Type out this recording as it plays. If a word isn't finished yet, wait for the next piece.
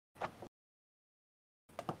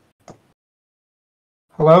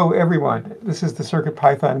Hello, everyone. This is the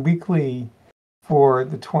CircuitPython Weekly for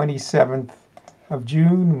the 27th of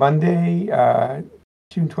June, Monday,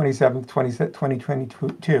 June 27th,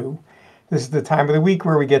 2022. This is the time of the week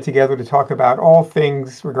where we get together to talk about all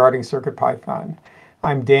things regarding CircuitPython.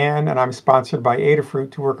 I'm Dan, and I'm sponsored by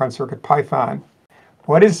Adafruit to work on CircuitPython.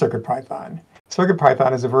 What is CircuitPython?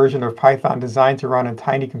 CircuitPython is a version of Python designed to run on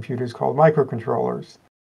tiny computers called microcontrollers.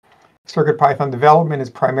 CircuitPython development is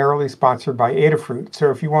primarily sponsored by Adafruit, so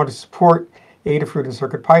if you want to support Adafruit and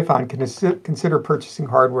CircuitPython, consider purchasing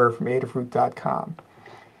hardware from Adafruit.com.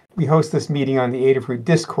 We host this meeting on the Adafruit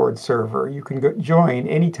Discord server. You can join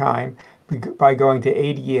anytime by going to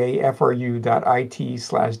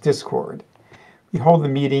adafru.it/discord. We hold the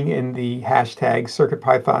meeting in the hashtag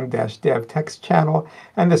CircuitPython-dev text channel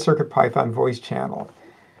and the CircuitPython voice channel.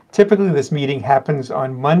 Typically, this meeting happens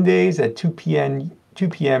on Mondays at 2 p.m.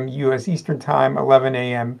 U.S. Eastern Time, 11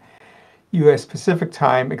 a.m. U.S. Pacific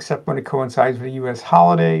Time, except when it coincides with a U.S.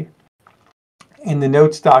 holiday. In the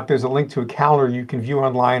notes doc, there's a link to a calendar you can view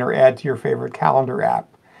online or add to your favorite calendar app.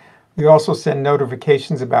 We also send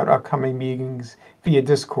notifications about upcoming meetings via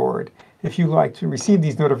Discord. If you'd like to receive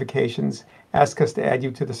these notifications, ask us to add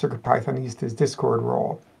you to the CircuitPythonistas Discord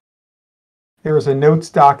role. There is a notes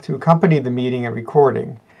doc to accompany the meeting and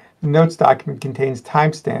recording. The notes document contains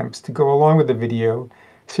timestamps to go along with the video,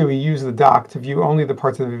 so we use the doc to view only the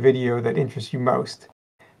parts of the video that interest you most.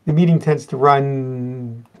 The meeting tends to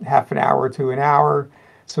run half an hour to an hour,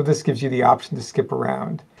 so this gives you the option to skip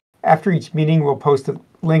around. After each meeting, we'll post a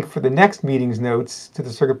link for the next meeting's notes to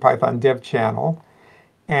the CircuitPython dev channel,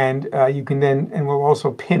 and we'll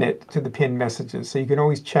also pin it to the pinned messages, so you can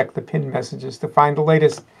always check the pinned messages to find a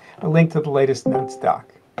link to the latest notes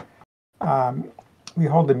doc. We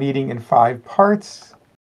hold the meeting in 5 parts.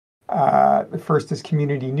 The first is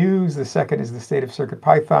community news. The second is the state of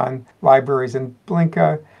CircuitPython, libraries, and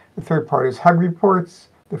Blinka. The third part is Hug reports.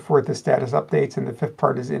 The fourth is status updates. And the fifth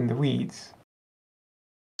part is in the weeds.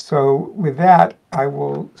 So with that,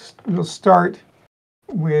 we'll start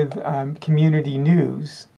with community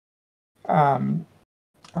news. I'll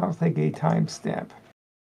take a timestamp.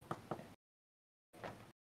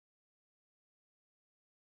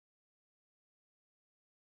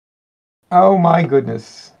 Oh my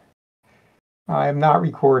goodness. I am not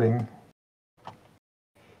recording.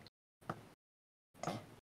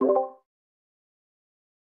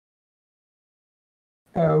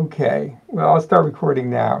 Okay, well, I'll start recording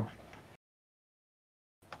now.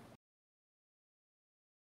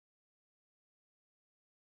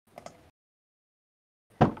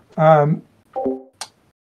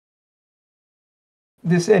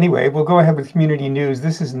 Anyway, we'll go ahead with community news.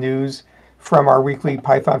 This is news from our weekly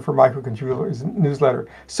Python for Microcontrollers newsletter.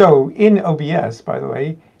 So in OBS, by the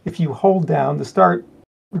way, if you hold down the start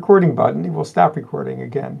recording button, it will stop recording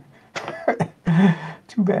again.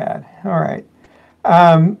 Too bad. All right.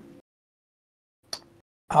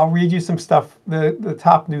 I'll read you some stuff, the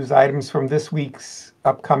top news items from this week's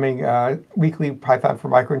upcoming weekly Python for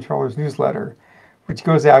Microcontrollers newsletter, which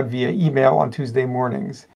goes out via email on Tuesday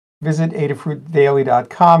mornings. Visit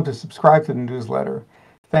adafruitdaily.com to subscribe to the newsletter.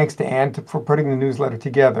 Thanks to Anne for putting the newsletter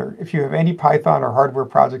together. If you have any Python or hardware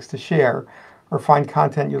projects to share or find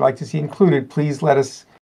content you'd like to see included, please let us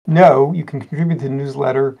know. You can contribute to the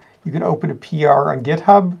newsletter. You can open a PR on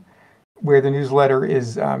GitHub, where the newsletter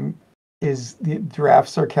is the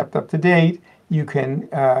drafts are kept up to date. You can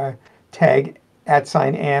tag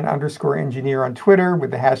 @Ann_engineer on Twitter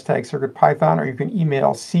with the hashtag CircuitPython, or you can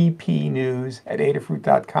email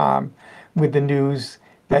cpnews@adafruit.com with the news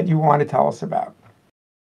that you want to tell us about.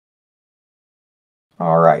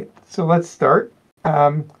 All right, so let's start.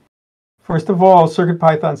 First of all,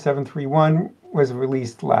 CircuitPython 7.3.1 was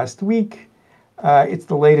released last week. It's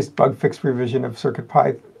the latest bug fix revision of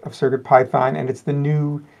CircuitPython, and it's the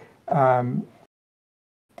new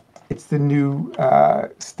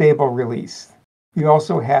stable release. We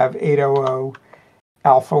also have 8.0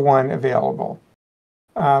 Alpha 1 available.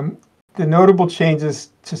 The notable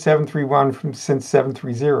changes to 7.3.1 since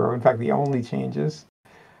 7.3.0, in fact, the only changes,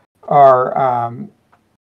 are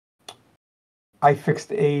I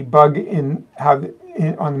fixed a bug on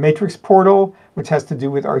the matrix portal, which has to do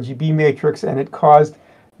with RGB matrix, and it caused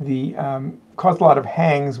a lot of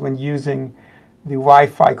hangs when using the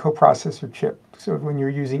Wi-Fi coprocessor chip. So when you're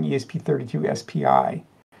using ESP32 SPI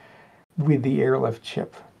with the Airlift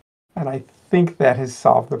chip, and I think that has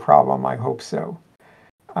solved the problem. I hope so.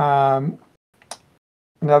 Another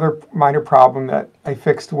minor problem that I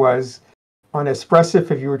fixed was on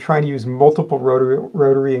Espressif, if you were trying to use multiple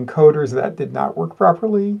rotary encoders, that did not work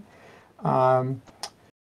properly.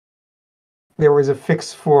 The there was a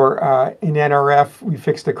fix for, in NRF, we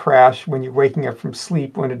fixed a crash when you're waking up from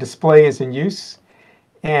sleep when a display is in use.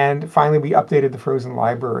 And finally, we updated the frozen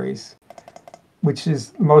libraries, which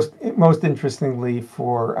is most interestingly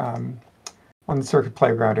for on the Circuit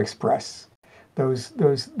Playground Express. There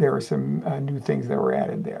are some new things that were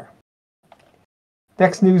added there.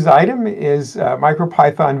 Next news item is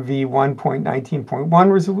MicroPython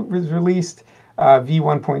v1.19.1 was released.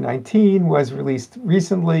 v1.19 was released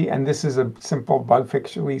recently, and this is a simple bug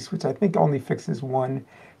fix release, which I think only fixes one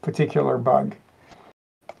particular bug.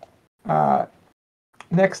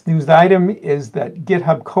 Next news item is that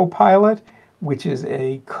GitHub Copilot, which is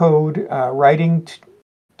a code writing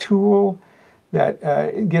tool that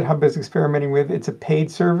GitHub is experimenting with. It's a paid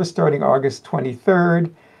service starting August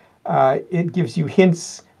 23rd. It gives you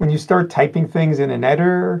hints when you start typing things in an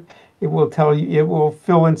editor. It will tell you, it will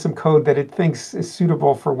fill in some code that it thinks is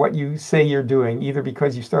suitable for what you say you're doing, either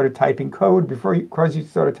because you started typing code because you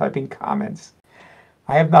started typing comments.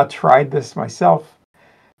 I have not tried this myself.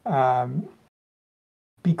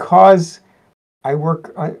 Because we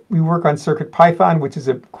work on CircuitPython, which is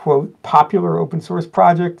a, quote, popular open source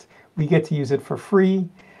project. We get to use it for free.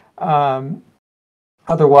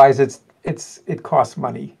 Otherwise, it costs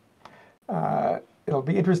money. It'll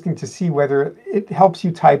be interesting to see whether it helps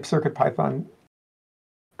you type CircuitPython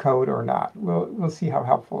code or not. We'll see how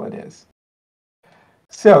helpful it is.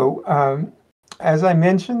 So, as I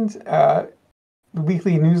mentioned, the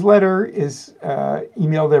weekly newsletter is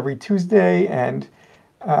emailed every Tuesday, and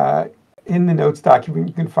in the notes document,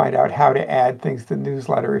 you can find out how to add things to the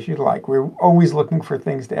newsletter if you'd like. We're always looking for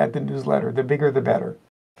things to add to the newsletter. The bigger, the better.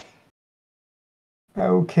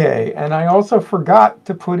 Okay, and I also forgot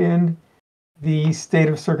to put in the state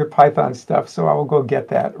of CircuitPython stuff, so I will go get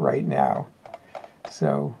that right now.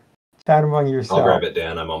 So, chat among yourselves. I'll grab it,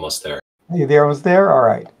 Dan. I'm almost there. You there? Was there? All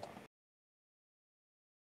right.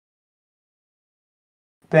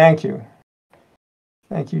 Thank you.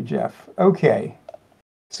 Thank you, Jeff. Okay.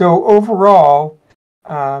 So overall,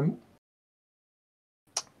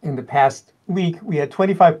 in the past week, we had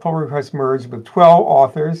 25 pull requests merged with 12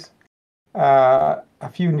 authors, a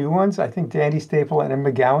few new ones. I think Dandy Staple and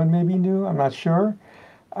McGowan may be new. I'm not sure.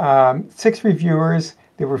 6 reviewers.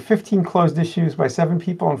 There were 15 closed issues by 7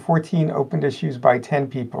 people and 14 opened issues by 10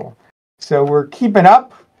 people. So we're keeping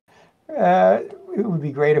up. It would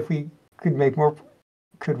be great if we could make more.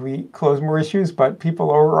 Could we close more issues? But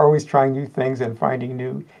people are always trying new things and finding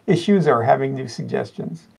new issues or having new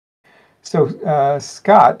suggestions. So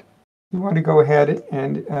Scott, you want to go ahead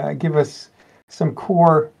and give us some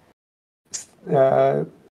core, the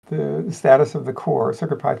status of the core,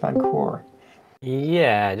 CircuitPython core.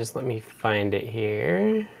 Yeah, just let me find it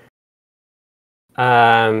here.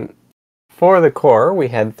 For the core, we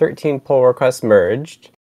had 13 pull requests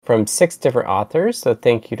merged from 6 different authors. So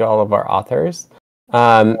thank you to all of our authors.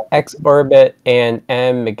 Xorbit and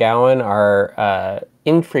M. McGowan are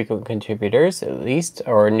infrequent contributors, at least,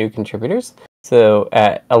 or new contributors. So,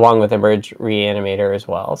 along with Emerge Reanimator as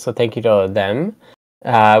well. So, thank you to all of them.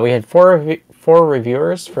 We had four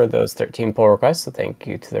reviewers for those 13 pull requests. So, thank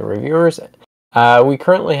you to the reviewers. We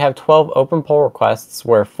currently have 12 open pull requests,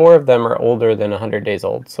 where 4 of them are older than 100 days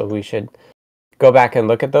old. So, we should go back and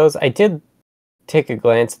look at those. I did take a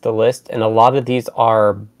glance at the list, and a lot of these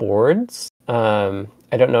are boards. I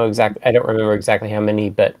don't remember exactly how many,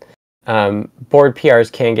 but board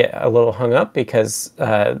PRs can get a little hung up because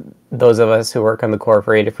those of us who work on the core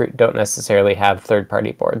for Adafruit don't necessarily have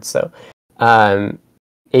third-party boards. So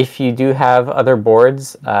if you do have other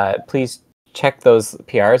boards, please check those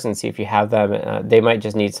PRs and see if you have them. They might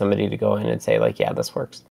just need somebody to go in and say, like, yeah, this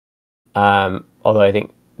works. Although I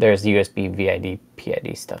think there's USB, VID,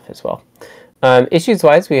 PID stuff as well.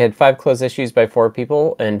 Issues-wise, we had 5 closed issues by 4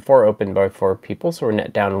 people and 4 open by 4 people, so we're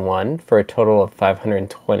net down 1 for a total of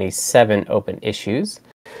 527 open issues.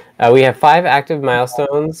 We have 5 active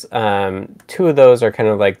milestones. 2 of those are kind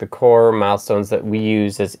of like the core milestones that we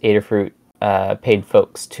use as Adafruit paid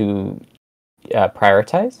folks to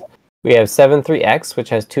prioritize. We have 7.3x, which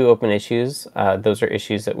has 2 open issues. Those are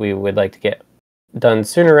issues that we would like to get done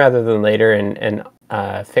sooner rather than later and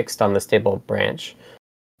fixed on the stable branch.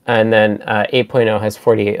 And then 8.0 has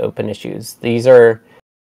 48 open issues. These are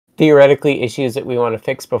theoretically issues that we want to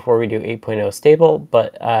fix before we do 8.0 stable,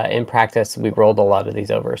 but in practice, we've rolled a lot of these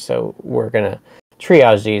over. So we're going to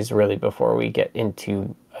triage these really before we get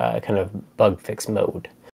into kind of bug fix mode.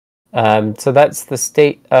 So that's the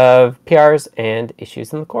state of PRs and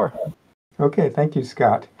issues in the core. Okay, thank you,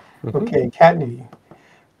 Scott. Okay, Kattni,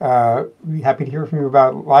 we're happy to hear from you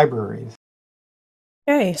about libraries.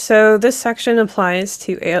 Okay, so this section applies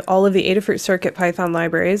to all of the Adafruit CircuitPython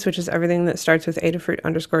libraries, which is everything that starts with Adafruit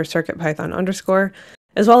 _CircuitPython_,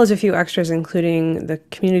 as well as a few extras, including the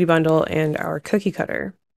community bundle and our cookie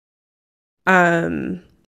cutter. Over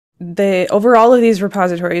all of these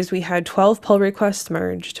repositories, we had 12 pull requests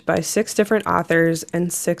merged by 6 different authors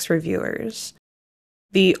and 6 reviewers.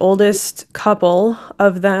 The oldest couple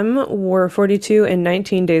of them were 42 and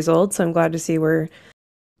 19 days old, so I'm glad to see we're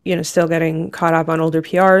still getting caught up on older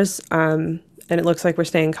PRs, and it looks like we're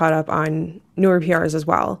staying caught up on newer PRs as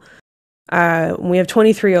well. We have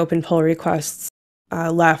 23 open pull requests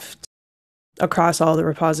left across all the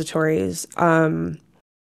repositories, and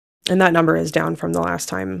that number is down from the last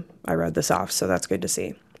time I read this off, so that's good to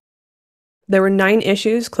see. There were 9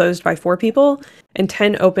 issues closed by 4 people and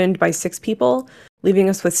 10 opened by 6 people, leaving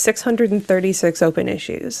us with 636 open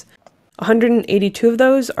issues. 182 of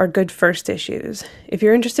those are good first issues. If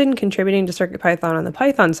you're interested in contributing to CircuitPython on the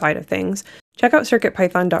Python side of things, check out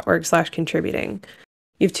circuitpython.org/contributing.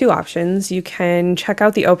 You have 2 options. You can check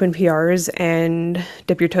out the open PRs and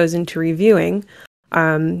dip your toes into reviewing.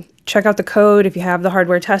 Check out the code. If you have the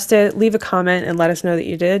hardware, test it, leave a comment and let us know that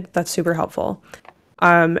you did. That's super helpful.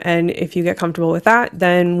 And if you get comfortable with that,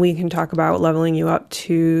 then we can talk about leveling you up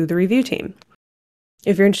to the review team.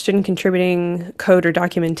 If you're interested in contributing code or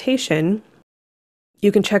documentation,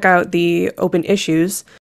 you can check out the open issues.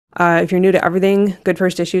 If you're new to everything, Good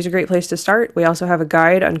First Issue is a great place to start. We also have a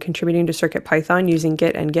guide on contributing to CircuitPython using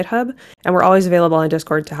Git and GitHub, and we're always available on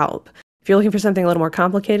Discord to help. If you're looking for something a little more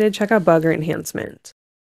complicated, check out Bug or Enhancement.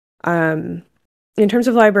 In terms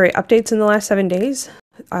of library updates in the last 7 days,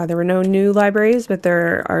 there were no new libraries, but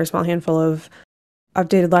there are a small handful of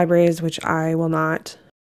updated libraries, which I will not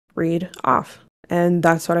read off. And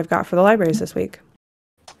that's what I've got for the libraries this week.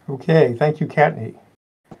 Okay, thank you, Katney.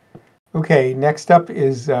 Okay, next up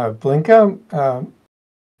is Blinka.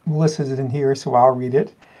 Melissa's in here, so I'll read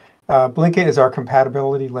it. Blinka is our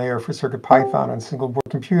compatibility layer for CircuitPython on single-board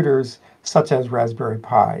computers, such as Raspberry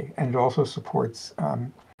Pi, and it also supports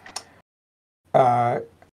an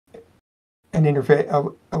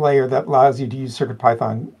interface, a layer that allows you to use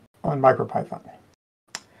CircuitPython on MicroPython.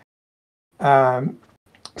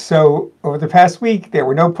 So over the past week, there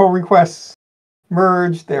were no pull requests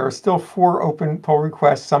merged. There are still 4 open pull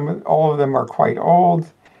requests. All of them are quite old,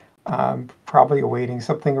 probably awaiting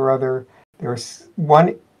something or other. There's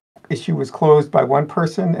 1 issue was closed by 1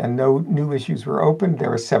 person, and no new issues were opened. There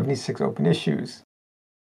were 76 open issues,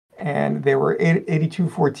 and there were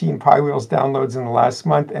 8214 PyWheels downloads in the last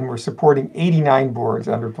month, and we're supporting 89 boards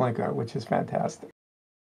under Blinka, which is fantastic.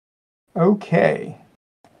 Okay.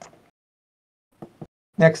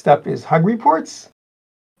 Next up is Hug Reports.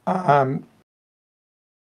 Hug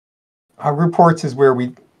Reports is where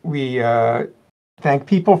we thank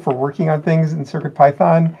people for working on things in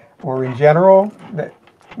CircuitPython or in general,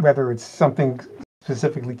 whether it's something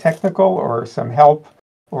specifically technical or some help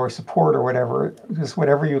or support or whatever, just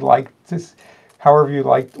whatever you'd like, just whatever you'd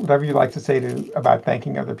like to say about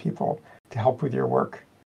thanking other people to help with your work.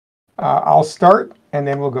 I'll start, and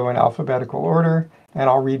then we'll go in alphabetical order, and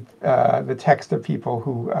I'll read the text of people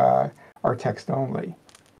who are text only.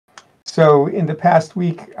 So in the past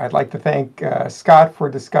week, I'd like to thank Scott for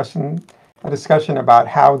a discussion about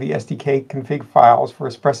how the SDK config files for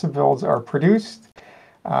Espresso builds are produced.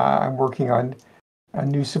 I'm working on a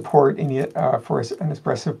new support for an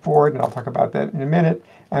Espresso board, and I'll talk about that in a minute.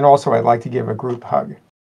 And also, I'd like to give a group hug.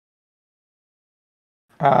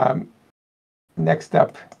 Next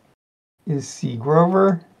up is C.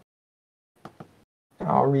 Grover.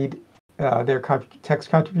 I'll read their text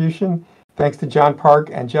contribution. Thanks to John Park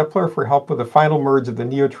and Jepler for help with the final merge of the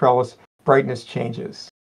NeoTrellis brightness changes.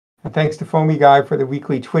 And thanks to Foamy Guy for the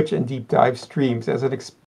weekly Twitch and deep dive streams. As an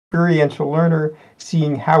experiential learner,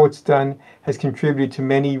 seeing how it's done has contributed to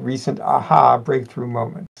many recent aha breakthrough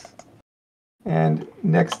moments. And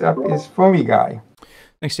next up is Foamy Guy.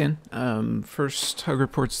 Thanks, Dan. First hug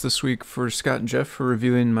reports this week for Scott and Jeff for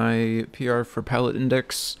reviewing my PR for palette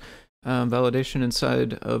index validation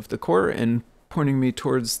inside of the core and pointing me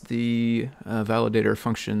towards the validator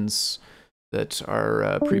functions that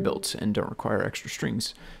are pre-built and don't require extra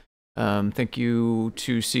strings. Thank you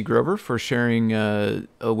to C. Grover for sharing a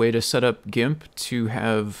way to set up GIMP to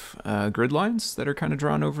have grid lines that are kind of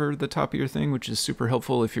drawn over the top of your thing, which is super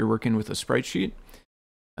helpful if you're working with a sprite sheet.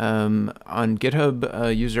 On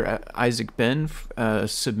GitHub, user Isaac Ben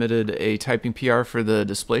submitted a typing PR for the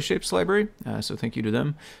display shapes library, so thank you to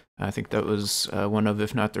them. I think that was one of,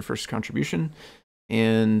 if not their first contribution.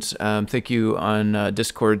 And thank you on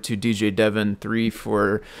Discord to DJ Devon3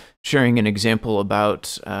 for sharing an example about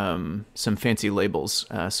some fancy labels,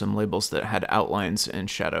 some labels that had outlines and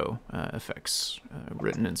shadow effects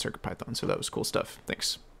written in CircuitPython. So that was cool stuff.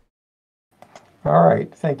 Thanks. All right.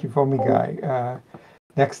 Thank you, Foamy Guy.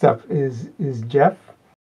 Next up is Jeff.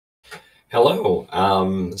 Hello.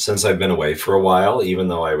 Since I've been away for a while, even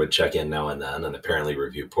though I would check in now and then and apparently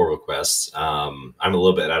review pull requests, I'm a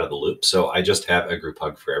little bit out of the loop. So I just have a group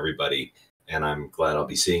hug for everybody, and I'm glad I'll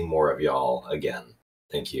be seeing more of y'all again.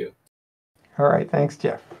 Thank you. All right. Thanks,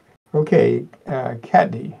 Jeff. Okay,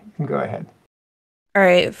 Kathy, you can go ahead. All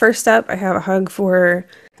right, first up, I have a hug for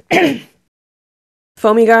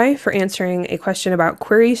Foamy Guy for answering a question about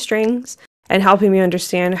query strings and helping me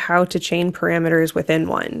understand how to chain parameters within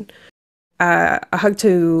one. A hug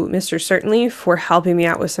to Mr. Certainly for helping me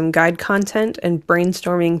out with some guide content and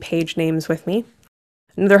brainstorming page names with me.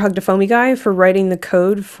 Another hug to Foamy Guy for writing the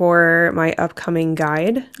code for my upcoming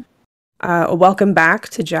guide. A welcome back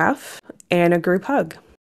to Jeff, and a group hug.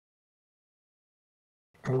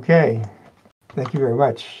 Okay, thank you very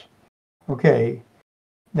much. Okay,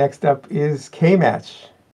 next up is K-Match.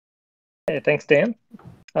 Hey, thanks, Dan.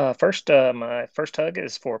 My first hug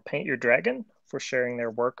is for Paint Your Dragon for sharing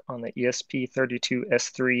their work on the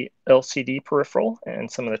ESP32S3 LCD peripheral and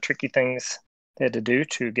some of the tricky things they had to do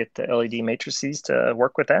to get the LED matrices to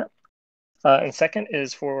work with that. And second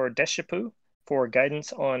is for Deshipu for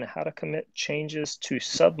guidance on how to commit changes to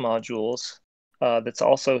submodules that's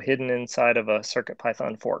also hidden inside of a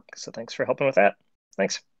CircuitPython fork. So thanks for helping with that.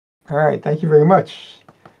 Thanks. All right, thank you very much.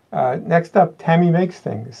 Next up, Tammy Makes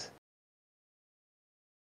Things.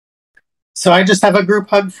 So I just have a group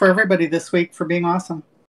hug for everybody this week for being awesome.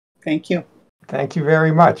 Thank you. Thank you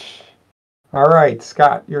very much. All right,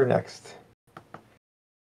 Scott, you're next.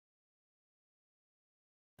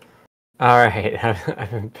 All right,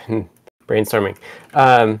 I've been brainstorming.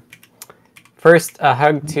 First, a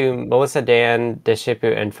hug to Melissa, Dan,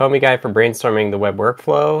 Deshipu, and Foamy Guy for brainstorming the web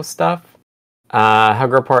workflow stuff.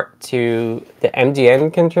 Hug report to the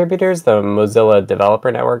MDN contributors, the Mozilla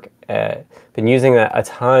Developer Network. Been using that a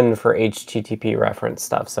ton for HTTP reference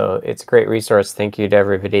stuff, so it's a great resource. Thank you to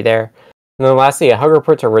everybody there. And then lastly, a hug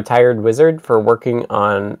report to Retired Wizard for working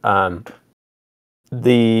on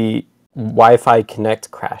the Wi-Fi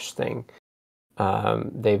Connect crash thing.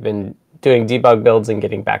 They've been doing debug builds and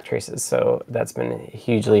getting backtraces, so that's been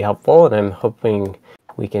hugely helpful, and I'm hoping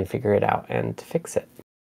we can figure it out and fix it.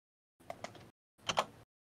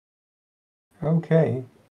 Okay,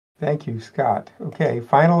 thank you, Scott. Okay,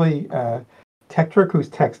 finally, Tektrick, who's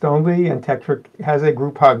text only, and Tektrick has a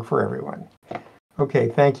group hug for everyone. Okay,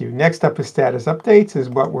 thank you. Next up is status updates, is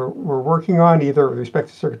what we're working on, either with respect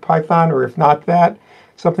to CircuitPython, or if not that,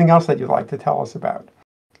 something else that you'd like to tell us about.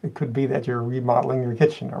 It could be that you're remodeling your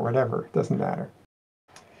kitchen or whatever, it doesn't matter.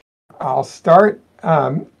 I'll start.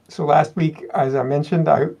 So last week, as I mentioned,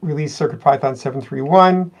 I released CircuitPython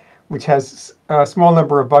 7.3.1, which has a small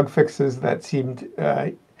number of bug fixes that seemed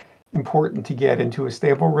important to get into a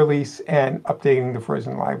stable release and updating the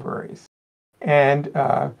frozen libraries. And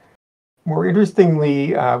more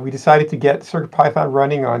interestingly, we decided to get CircuitPython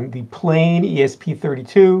running on the plain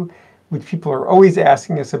ESP32, which people are always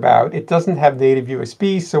asking us about. It doesn't have native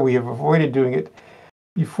USB, so we have avoided doing it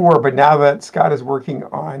before. But now that Scott is working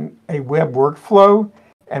on a web workflow,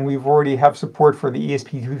 and we've already have support for the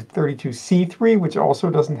ESP32C3, which also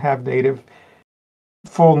doesn't have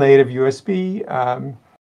full native USB,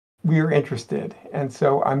 we are interested. And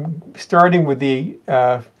so I'm starting with the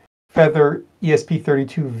Feather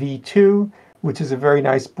ESP32V2, which is a very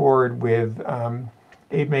nice board with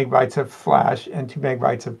 8 megabytes of flash and 2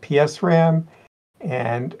 megabytes of PS RAM.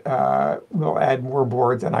 And we'll add more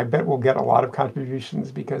boards, and I bet we'll get a lot of contributions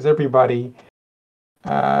because everybody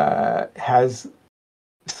has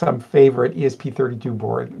some favorite ESP32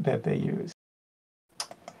 board that they use.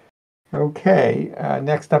 Okay,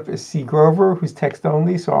 next up is C. Grover, who's text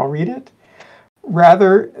only, so I'll read it.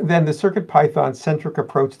 Rather than the CircuitPython-centric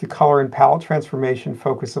approach to color and palette transformation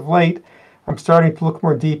focus of late, I'm starting to look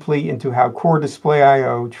more deeply into how core display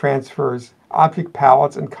I/O transfers object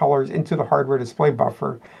palettes and colors into the hardware display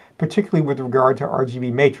buffer, particularly with regard to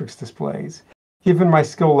RGB matrix displays. Given my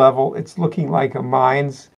skill level, it's looking like a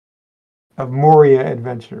Mines of Moria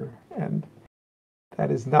adventure, and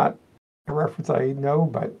that is not a reference I know,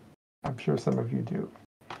 but I'm sure some of you do.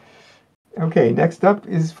 Okay, next up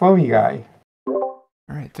is Foamy Guy.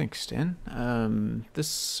 All right, thanks, Dan.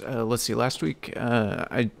 Let's see, last week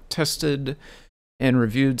I tested and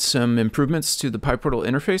reviewed some improvements to the PyPortal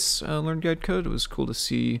interface Learn Guide code. It was cool to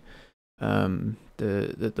see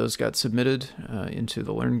that those got submitted into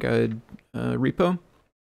the Learn Guide repo.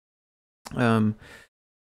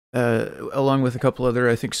 Along with a couple other,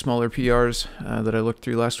 I think, smaller PRs that I looked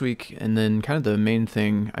through last week. And then kind of the main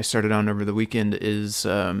thing I started on over the weekend is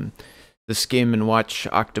this Game & Watch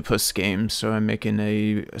Octopus game. So I'm making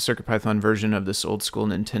a CircuitPython version of this old school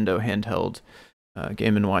Nintendo handheld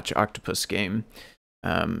Game & Watch Octopus game.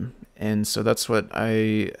 And so that's what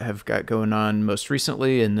I have got going on most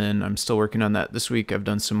recently, and then I'm still working on that this week. I've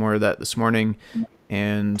done some more of that this morning,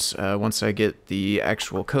 and once I get the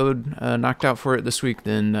actual code knocked out for it this week,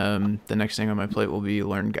 then the next thing on my plate will be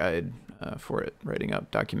Learn Guide for it, writing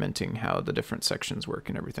up, documenting how the different sections work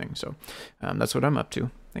and everything. So that's what I'm up to.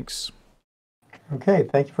 Thanks. Okay,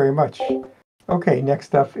 thank you very much. Okay,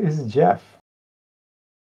 next up is Jeff.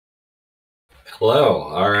 Hello.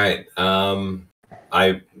 All right.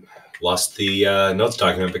 I lost the notes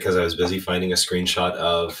document because I was busy finding a screenshot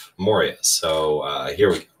of Moria. So here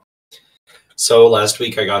we go. So last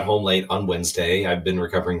week I got home late on Wednesday. I've been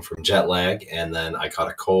recovering from jet lag, and then I caught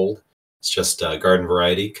a cold. It's just garden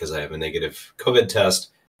variety because I have a negative COVID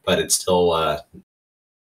test, but it still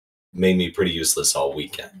made me pretty useless all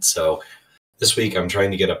weekend. So this week I'm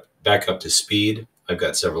trying to get back up to speed. I've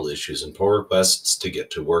got several issues and pull requests to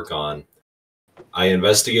get to work on. I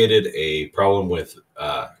investigated a problem with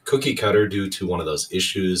Cookie Cutter due to one of those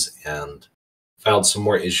issues and filed some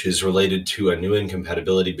more issues related to a new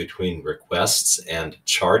incompatibility between requests and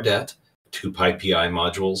chardet, two PyPI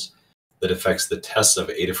modules, that affects the tests of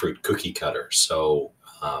Adafruit Cookie Cutter. So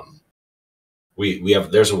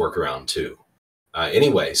there's a workaround too.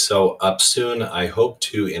 Anyway, so up soon, I hope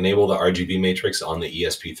to enable the RGB matrix on the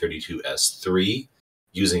ESP32S3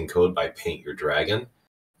 using code by Paint Your Dragon.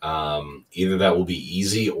 Either that will be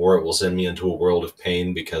easy or it will send me into a world of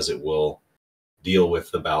pain because it will deal with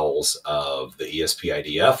the bowels of the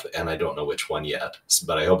ESP-IDF, and I don't know which one yet,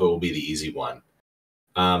 but I hope it will be the easy one.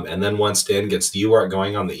 And then once Dan gets the UART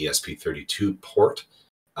going on the ESP32 port,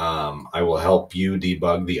 I will help you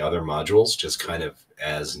debug the other modules just kind of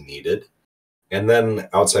as needed. And then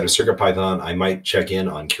outside of CircuitPython, I might check in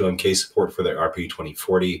on QMK support for the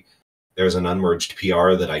RP2040. There's an unmerged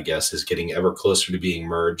PR that I guess is getting ever closer to being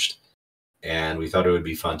merged, and we thought it would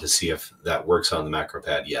be fun to see if that works on the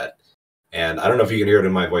MacroPad yet. And I don't know if you can hear it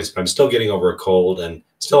in my voice, but I'm still getting over a cold and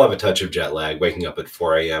still have a touch of jet lag, waking up at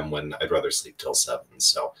 4 a.m. when I'd rather sleep till 7.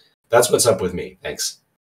 So that's what's up with me. Thanks.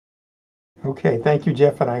 Okay, thank you,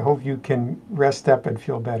 Jeff, and I hope you can rest up and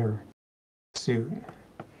feel better soon.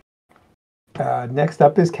 Next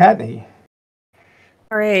up is Katney.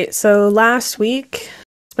 All right, so last week,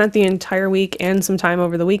 spent the entire week and some time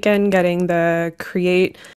over the weekend getting the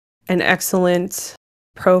Create an Excellent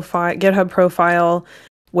GitHub profile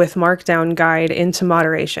with Markdown guide into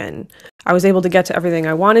moderation. I was able to get to everything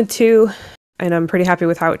I wanted to, and I'm pretty happy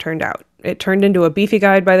with how it turned out. It turned into a beefy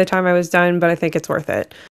guide by the time I was done, but I think it's worth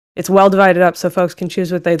it. It's well divided up so folks can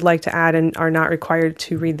choose what they'd like to add and are not required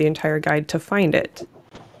to read the entire guide to find it.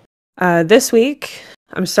 This week,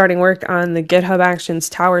 I'm starting work on the GitHub Actions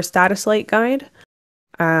Tower Status Light guide.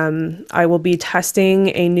 I will be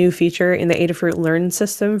testing a new feature in the Adafruit Learn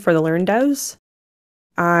system for the Learn devs.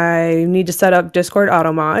 I need to set up Discord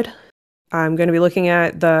AutoMod. I'm going to be looking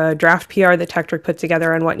at the draft PR that Tektrick put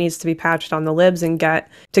together on what needs to be patched on the libs and get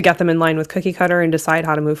them in line with Cookie Cutter and decide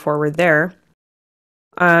how to move forward there.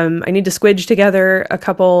 I need to squidge together a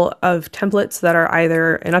couple of templates that are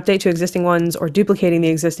either an update to existing ones or duplicating the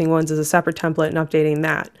existing ones as a separate template and updating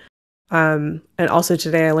that. And also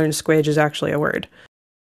today I learned squidge is actually a word.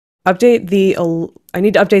 I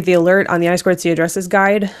need to update the alert on the I2C addresses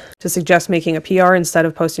guide to suggest making a PR instead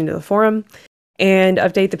of posting to the forum, and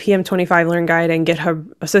update the PM25 Learn guide and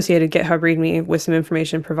associated GitHub README with some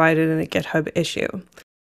information provided in a GitHub issue.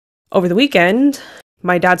 Over the weekend,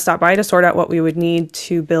 my dad stopped by to sort out what we would need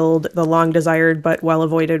to build the long-desired but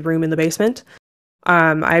well-avoided room in the basement.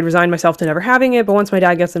 I had resigned myself to never having it, but once my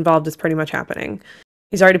dad gets involved, it's pretty much happening.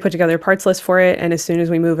 He's already put together a parts list for it, and as soon as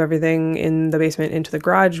we move everything in the basement into the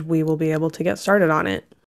garage, we will be able to get started on it.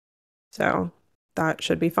 So that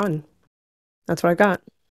should be fun. That's what I got.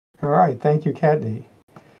 All right, thank you, Katney.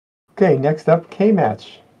 Okay, next up,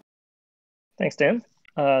 K-Match. Thanks, Dan.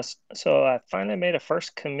 So I finally made a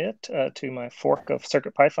first commit to my fork of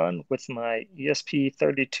CircuitPython with my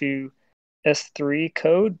ESP32S3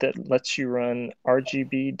 code that lets you run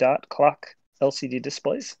RGB.clock LCD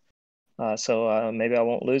displays. So maybe I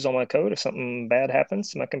won't lose all my code if something bad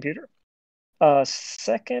happens to my computer.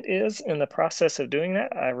 Second is, in the process of doing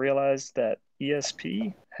that, I realized that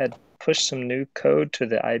ESP had pushed some new code to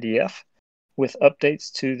the IDF with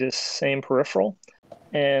updates to this same peripheral.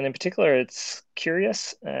 And in particular, it's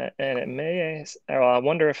curious, and I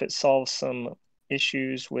wonder if it solves some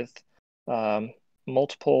issues with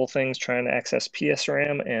multiple things trying to access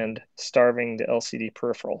PSRAM and starving the LCD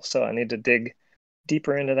peripheral. So I need to dig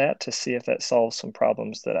deeper into that to see if that solves some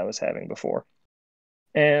problems that I was having before.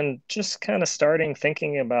 And just kind of starting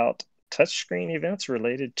thinking about touchscreen events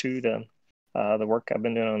related to the work I've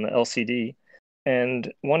been doing on the LCD,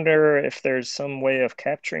 and wonder if there's some way of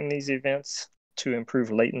capturing these events to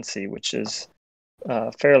improve latency, which is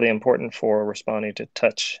fairly important for responding to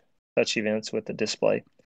touch events with the display.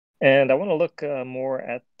 And I want to look more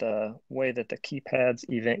at the way that the keypad's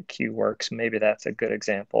event queue works. Maybe that's a good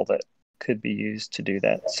example that could be used to do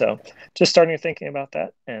that. So just starting thinking about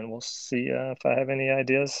that, and we'll see if I have any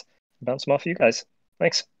ideas, bounce them off you guys.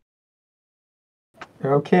 Thanks.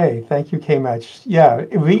 Okay, thank you, K-Much. Yeah,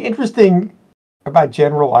 it would be interesting about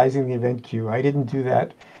generalizing the event queue. I didn't do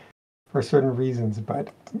that for certain reasons,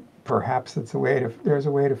 but perhaps there's a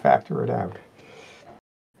way to factor it out.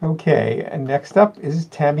 Okay, and next up is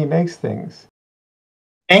Tammy Makes Things.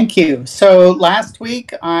 Thank you. So last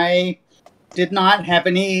week I did not have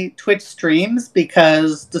any Twitch streams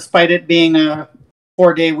because despite it being a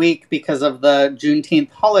 4-day week because of the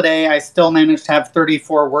Juneteenth holiday, I still managed to have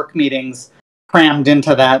 34 work meetings crammed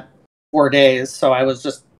into that 4 days. So I was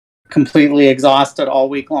just completely exhausted all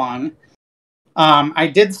week long. I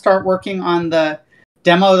did start working on the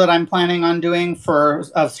demo that I'm planning on doing of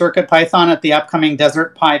CircuitPython at the upcoming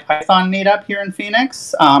Desert Pi Python meetup here in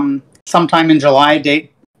Phoenix. Sometime in July,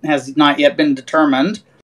 date has not yet been determined.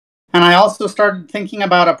 And I also started thinking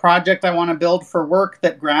about a project I want to build for work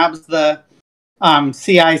that grabs the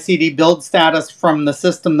CI/CD build status from the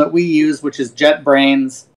system that we use, which is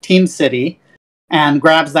JetBrains TeamCity, and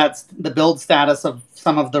grabs the build status of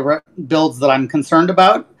some of the builds that I'm concerned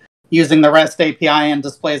about using the REST API and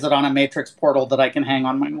displays it on a matrix portal that I can hang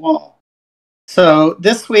on my wall. So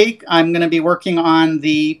this week, I'm going to be working on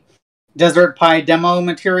the Desert Pi demo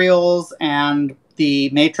materials and the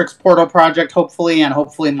matrix portal project, hopefully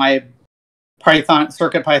my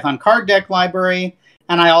CircuitPython card deck library.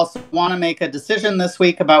 And I also want to make a decision this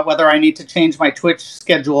week about whether I need to change my Twitch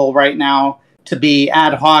schedule right now to be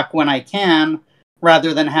ad hoc when I can,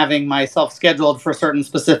 rather than having myself scheduled for certain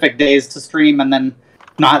specific days to stream and then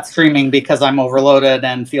not streaming because I'm overloaded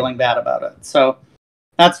and feeling bad about it. So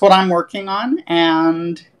that's what I'm working on.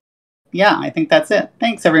 And yeah, I think that's it.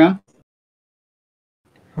 Thanks, everyone.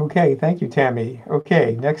 Okay, thank you, Tammy.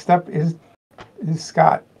 Okay, next up is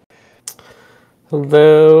Scott.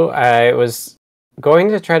 Hello. I was going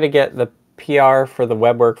to try to get the PR for the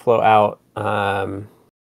web workflow out on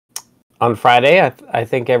Friday. I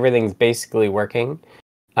think everything's basically working,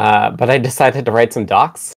 but I decided to write some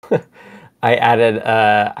docs. I added,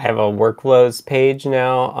 I have a workflows page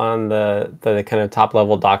now on the kind of top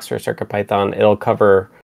level docs for CircuitPython. It'll cover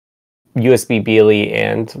USB BLE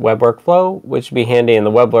and web workflow, which would be handy, and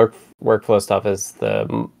the web workflow stuff is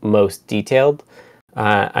the most detailed.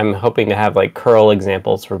 I'm hoping to have like curl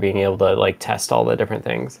examples for being able to like test all the different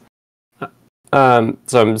things. So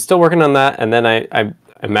I'm still working on that, and then I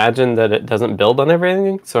imagine that it doesn't build on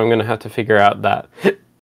everything, so I'm going to have to figure out that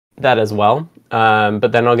as well.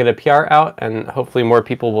 But then I'll get a PR out, and hopefully more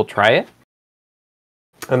people will try it.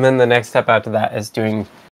 And then the next step after that is doing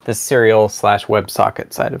the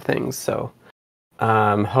serial/WebSocket side of things. So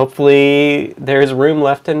hopefully there's room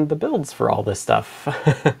left in the builds for all this stuff.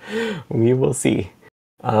 We will see.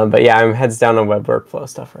 But yeah, I'm heads down on web workflow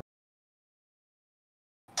stuff right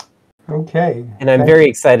now. Okay. And I'm very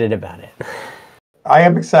excited about it. I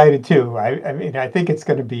am excited too. I mean, I think it's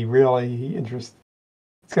going to be really interesting.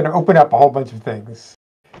 It's going to open up a whole bunch of things.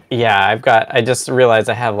 Yeah, I just realized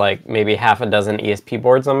I have like maybe half a dozen ESP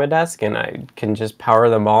boards on my desk, and I can just power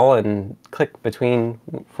them all and click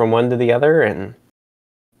from one to the other and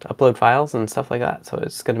upload files and stuff like that. So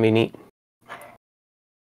it's going to be neat.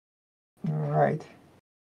 All right.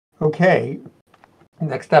 Okay.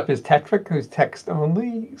 Next up is Tetrick, who's text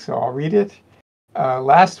only, so I'll read it.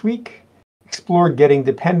 Last week, explored getting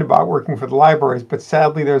Dependabot working for the libraries, but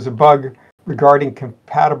sadly there's a bug regarding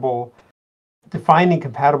defining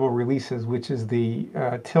compatible releases, which is the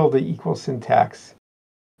tilde = syntax,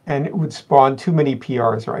 and it would spawn too many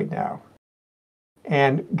PRs right now.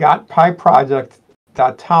 And got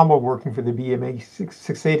PyProject.toml working for the BMA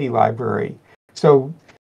 680 library. So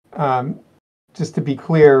just to be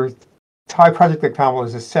clear, PyProject.toml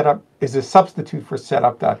is a substitute for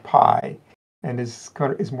setup.py and is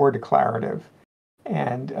more declarative.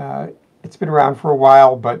 And it's been around for a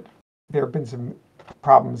while, but there have been some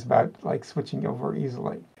problems about like switching over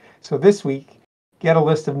easily. So this week, get a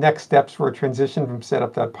list of next steps for a transition from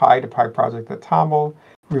setup.py to pyproject.toml,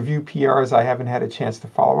 review PRs I haven't had a chance to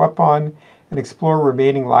follow up on, and explore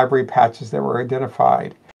remaining library patches that were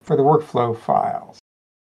identified for the workflow files.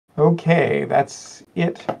 Okay, that's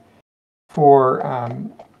it for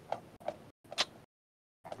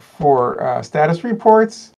status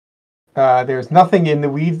reports. There's nothing in the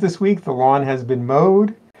weeds this week. The lawn has been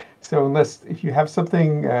mowed. So if you have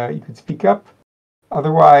something, you can speak up.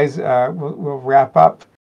 Otherwise, we'll wrap up.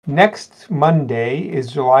 Next Monday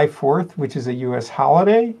is July 4th, which is a U.S.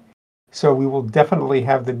 holiday. So we will definitely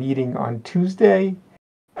have the meeting on Tuesday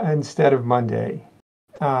instead of Monday.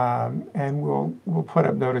 And we'll put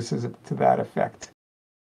up notices to that effect.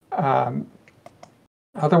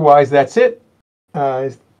 Otherwise, that's it.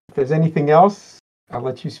 If there's anything else, I'll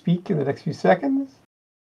let you speak in the next few seconds.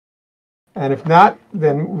 And if not,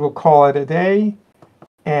 then we'll call it a day.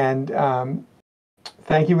 And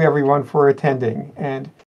thank you, everyone, for attending. And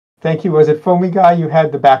thank you. Was it Foamy Guy? You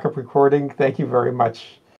had the backup recording. Thank you very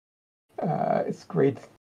much. It's great.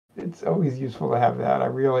 It's always useful to have that. I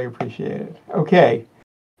really appreciate it. Okay.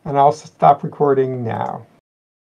 And I'll stop recording now.